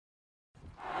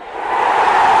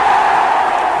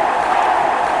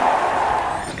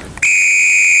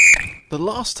The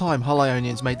last time Hull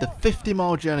Ionians made the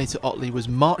 50-mile journey to Otley was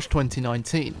March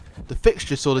 2019. The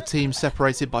fixture saw the team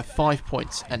separated by 5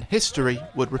 points, and history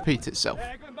would repeat itself.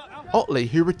 Otley,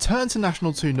 who returned to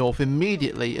National 2 North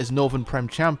immediately as Northern Prem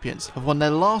champions, have won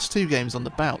their last 2 games on the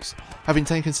bounce. Having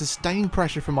taken sustained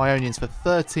pressure from Ionians for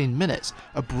 13 minutes,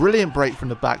 a brilliant break from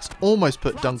the backs almost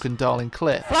put Duncan Darling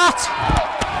clear.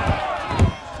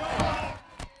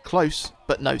 Close,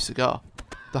 but no cigar.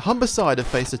 The Humber side have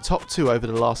faced the top 2 over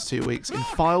the last 2 weeks in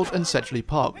Fylde and Sedgley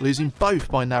Park, losing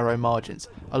both by narrow margins.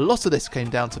 A lot of this came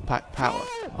down to pack power.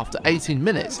 After 18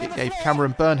 minutes, it gave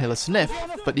Cameron Burnhill a sniff,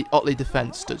 but the Otley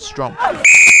defence stood strong.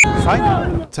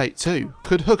 Take 2.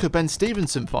 Could hooker Ben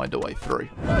Stevenson find a way through?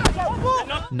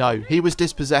 No, he was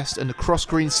dispossessed and the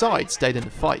cross-green side stayed in the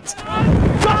fight.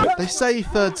 They say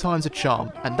third time's a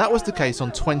charm, and that was the case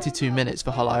on 22 minutes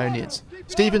for Hull Ionians.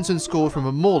 Stevenson scored from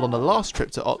a maul on the last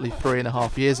trip to Otley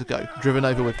 3.5 years ago, driven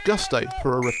over with gusto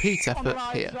for a repeat effort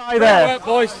here.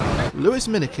 Lewis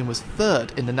Minikin was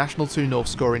third in the National 2 North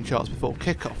scoring charts before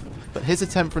kickoff, but his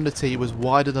attempt from the tee was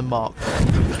wider than mark.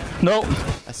 No.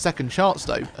 A second chance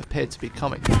though appeared to be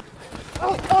coming.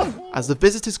 As the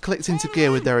visitors clicked into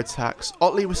gear with their attacks,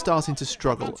 Otley was starting to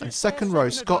struggle, and second row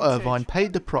Scott Irvine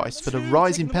paid the price for the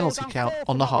rising penalty count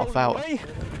on the half hour.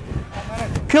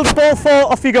 Kill the ball, 4,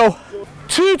 off you go.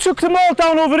 2 took them all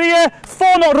down over here,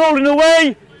 4 not rolling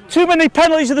away, too many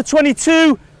penalties of the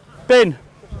 22, bin.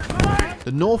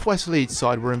 The Northwest Leeds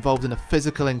side were involved in a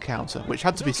physical encounter, which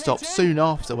had to be stopped soon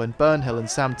after when Burnhill and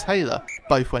Sam Taylor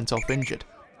both went off injured.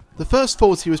 The first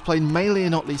 40 was played mainly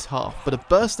in Otley's half, but a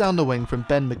burst down the wing from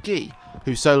Ben McGee,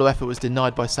 whose solo effort was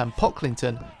denied by Sam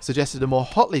Pocklington, suggested a more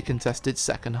hotly contested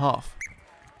second half.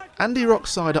 Andy Rock's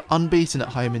side are unbeaten at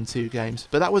home in 2 games,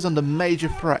 but that was under major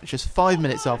threat just 5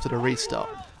 minutes after the restart.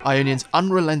 Ionians'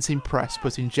 unrelenting press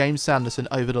putting James Sanderson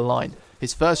over the line,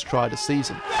 his first try of the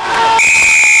season.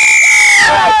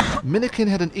 Minikin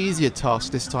had an easier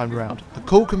task this time round, a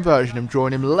cool conversion and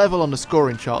drawing him level on the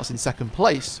scoring charts in second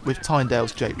place with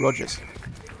Tyndale's Jake Rogers.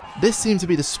 This seemed to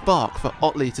be the spark for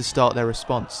Otley to start their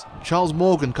response. Charles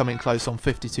Morgan coming close on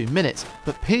 52 minutes,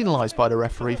 but penalised by the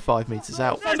referee 5 metres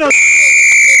out.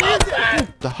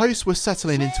 The hosts were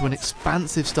settling into an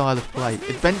expansive style of play,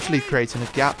 eventually creating a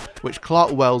gap which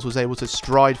Clark Wells was able to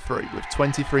stride through with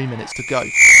 23 minutes to go.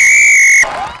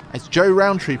 As Joe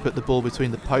Roundtree put the ball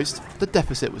between the posts, the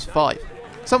deficit was 5.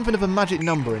 Something of a magic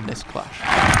number in this clash.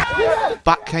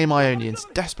 Back came Ionians,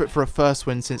 desperate for a first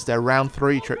win since their round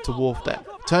 3 trip to Wharfdale.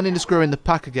 Turning the screw in the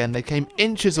pack again, they came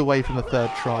inches away from a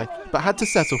third try, but had to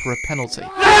settle for a penalty,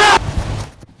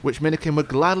 which Minikin would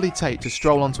gladly take to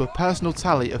stroll onto a personal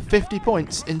tally of 50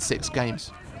 points in 6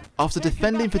 games. After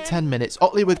defending for 10 minutes,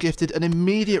 Otley were gifted an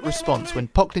immediate response when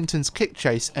Pocklington's kick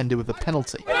chase ended with a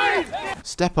penalty.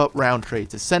 Step up Roundtree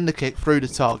to send the kick through the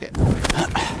target,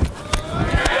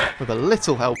 with a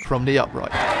little help from the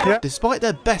upright. Despite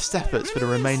their best efforts for the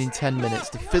remaining 10 minutes,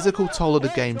 the physical toll of the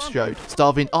game showed,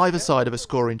 starving either side of a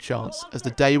scoring chance, as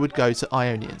the day would go to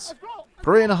Ionians.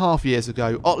 3.5 years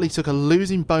ago, Otley took a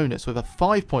losing bonus with a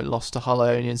 5-point loss to Hull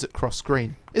Ionians at Cross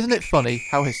Green. Isn't it funny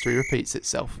how history repeats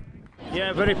itself?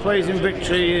 Yeah, very pleasing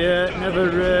victory,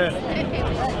 never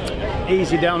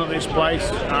easy down at this place,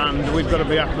 and we've got to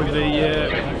be happy with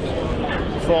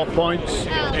the 4 points.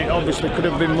 It obviously could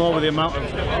have been more with the amount of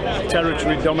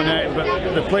territory dominated,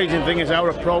 but the pleasing thing is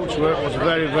our approach was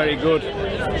very, very good.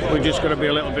 We've just got to be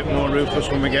a little bit more ruthless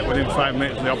when we get within 5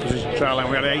 minutes of the opposition try line.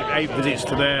 We had eight visits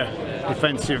to their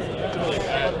defensive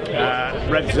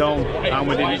red zone, and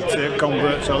we didn't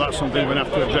convert, so that's something we're going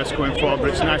to have to address going forward. But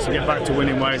it's nice to get back to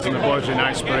winning ways, and the boys are in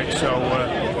nice spirits, so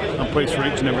I'm pleased for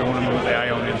each and every one of them at the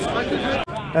Ionians.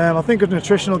 I think it was a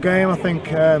nutritional game. I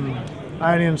think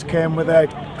Ionians came with a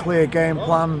clear game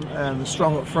plan,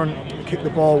 strong up front, kicked the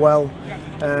ball well,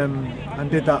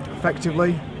 and did that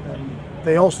effectively.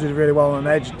 They also did really well on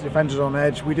edge, defenders on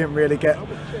edge. We didn't really get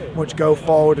much go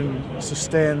forward and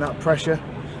sustain that pressure.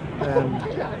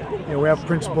 We have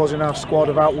principles in our squad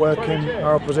of outworking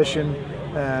our opposition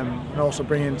and also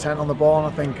bringing intent on the ball.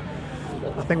 And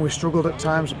I think we struggled at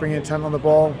times to bring intent on the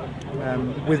ball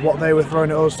with what they were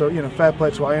throwing at us. So fair play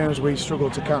to Ionians, we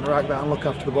struggled to counteract that and look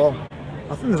after the ball.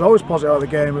 I think there's always positive out of the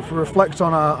game. If we reflect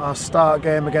on our start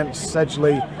game against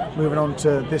Sedgley, moving on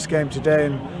to this game today,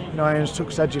 and Ionians took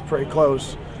Sedgley pretty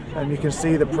close, and you can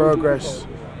see the progress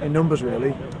in numbers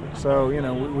really. So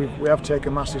we have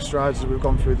taken massive strides as we've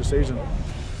gone through the season.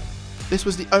 This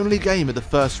was the only game of the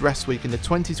first rest week in the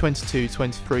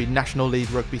 2022-23 National League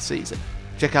Rugby season.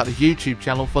 Check out the YouTube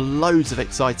channel for loads of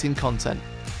exciting content.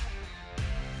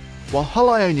 While Hull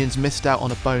Ionians missed out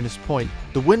on a bonus point,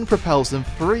 the win propels them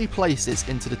 3 places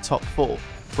into the top 4.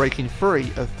 breaking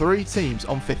free of 3 teams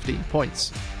on 15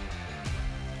 points.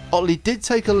 Otley did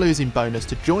take a losing bonus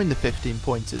to join the 15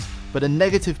 pointers, but a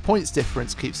negative points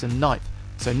difference keeps them 9th,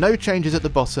 so no changes at the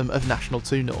bottom of National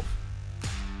 2 North.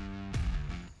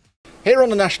 Here on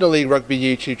the National League Rugby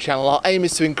YouTube channel, our aim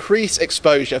is to increase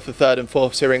exposure for 3rd and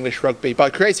 4th tier English rugby by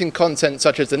creating content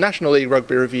such as the National League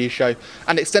Rugby Review Show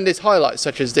and extended highlights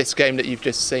such as this game that you've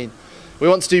just seen. We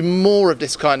want to do more of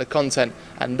this kind of content,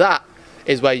 and that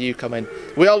is where you come in.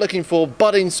 We are looking for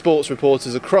budding sports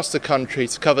reporters across the country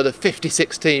to cover the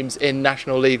 56 teams in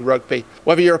National League Rugby.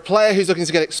 Whether you're a player who's looking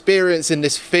to get experience in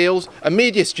this field, a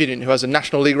media student who has a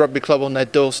National League Rugby club on their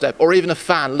doorstep, or even a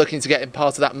fan looking to get in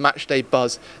part of that matchday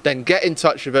buzz, then get in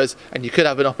touch with us and you could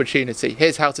have an opportunity.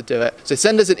 Here's how to do it. So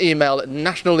send us an email at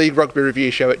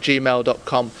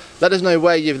nationalleaguerugbyreviewshow@gmail.com. Let us know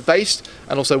where you're based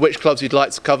and also which clubs you'd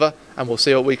like to cover, and we'll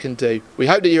see what we can do. We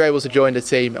hope that you're able to join the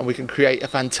team and we can create a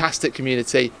fantastic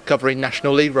community covering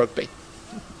National League Rugby.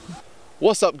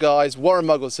 What's up guys, Warren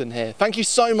Muggleton here. Thank you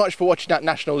so much for watching that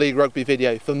National League Rugby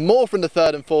video. For more from the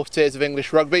 3rd and 4th tiers of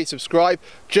English rugby, subscribe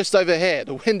just over here.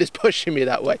 The wind is pushing me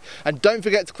that way. And don't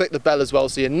forget to click the bell as well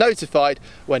so you're notified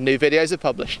when new videos are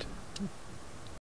published.